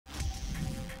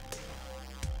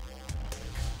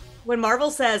When Marvel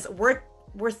says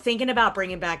we're thinking about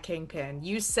bringing back Kingpin,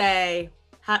 you say,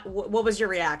 what was your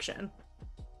reaction?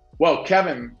 Well,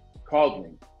 Kevin called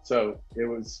me, so it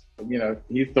was,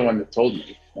 he's the one that told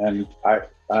me, and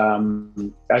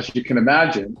as you can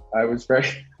imagine, I was very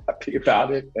happy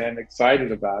about it and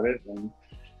excited about it, and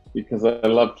because I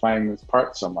love playing this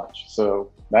part so much,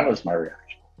 so that was my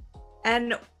reaction.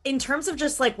 And in terms of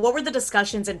just like, what were the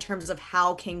discussions in terms of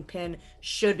how Kingpin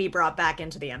should be brought back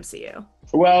into the MCU?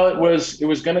 Well, it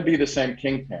was going to be the same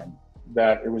Kingpin.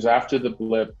 That it was after the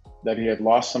blip that he had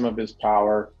lost some of his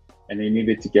power and he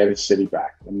needed to get his city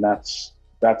back, and that's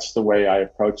the way I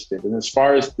approached it. And as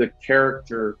far as the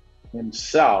character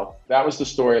himself, that was the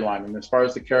storyline. And as far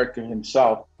as the character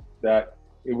himself, that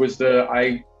it was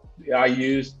I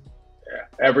used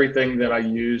everything that I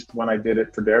used when I did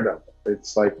it for Daredevil.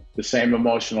 It's like the same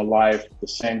emotional life, the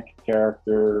same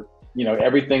character.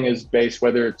 Everything is based,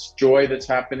 whether it's joy that's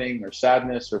happening or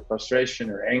sadness or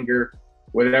frustration or anger,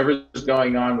 whatever's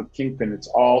going on with Kingpin, it's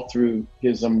all through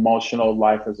his emotional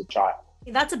life as a child.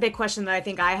 That's a big question that I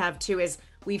think I have too is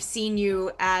we've seen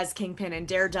you as Kingpin and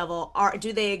Daredevil.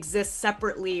 Do they exist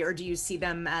separately or do you see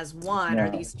them as one?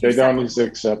 Are No, these two they don't separate? exist,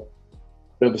 except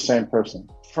they're the same person.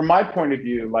 From my point of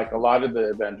view, like a lot of the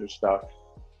Avengers stuff,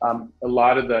 a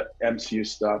lot of the MCU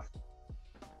stuff,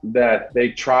 that they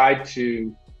tried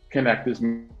to connect as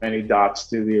many dots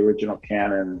to the original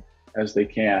canon as they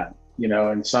can,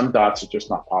 and some dots are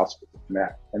just not possible to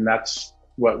connect. And that's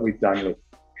what we've done with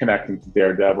connecting to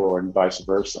Daredevil and vice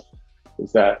versa,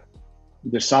 is that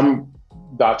there's some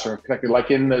dots are connected. Like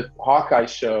in the Hawkeye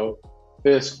show,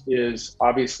 Fisk is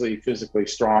obviously physically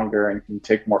stronger and can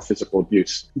take more physical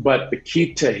abuse. But the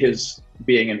key to his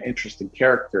being an interesting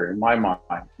character, in my mind,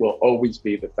 will always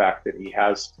be the fact that he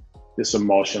has this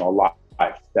emotional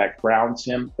life that grounds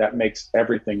him, that makes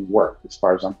everything work as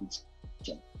far as I'm concerned.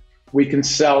 We can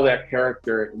sell that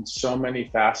character in so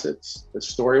many facets.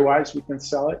 Story-wise, we can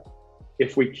sell it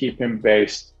if we keep him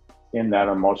based in that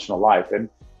emotional life.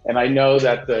 And I know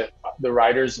that the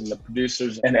writers and the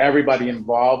producers and everybody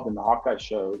involved in the Hawkeye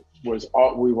show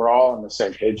we were all on the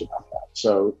same page about that.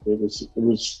 So it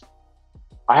was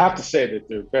I have to say that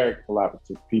they're very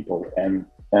collaborative people,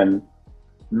 and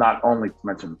not only to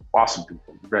mention awesome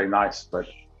people, very nice, but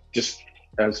just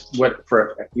as what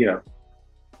for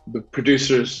the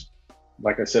producers,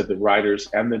 like I said, the writers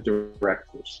and the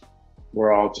directors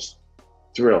were all just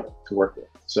thrilled to work with.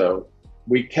 So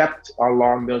we kept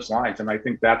along those lines, and I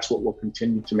think that's what will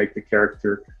continue to make the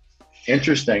character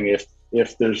interesting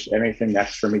if there's anything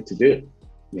next for me to do.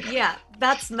 Yeah,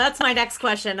 that's my next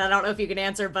question. I don't know if you can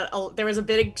answer, but there was a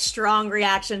big, strong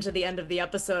reaction to the end of the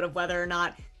episode of whether or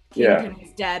not Yeah, Kingpin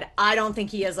is dead. I don't think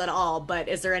he is at all, but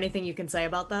is there anything you can say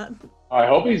about that? I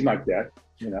hope he's not dead.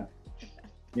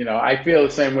 I feel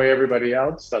the same way everybody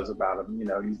else does about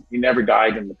him. He never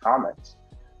died in the comics.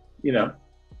 You know,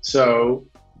 so,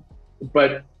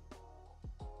 but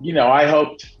I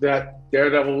hoped that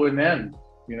Daredevil wouldn't end.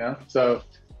 So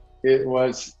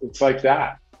it's like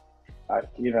that.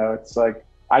 It's like,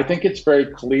 I think it's very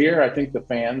clear. I think the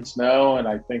fans know, and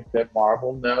I think that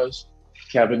Marvel knows,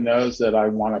 Kevin knows that I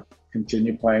want to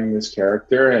continue playing this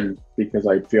character, and because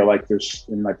I feel like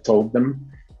and I've told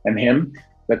them and him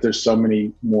that there's so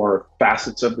many more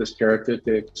facets of this character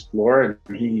to explore, and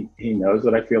he knows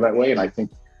that I feel that way, and I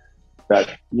think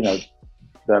that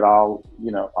that I'll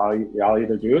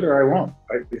either do it or I won't.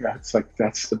 It's like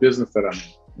that's the business that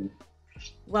I'm in.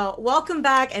 Well, welcome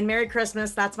back and Merry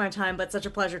Christmas. That's my time, but such a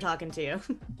pleasure talking to you.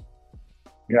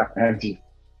 Yeah, and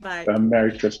Bye.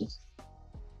 Merry Christmas.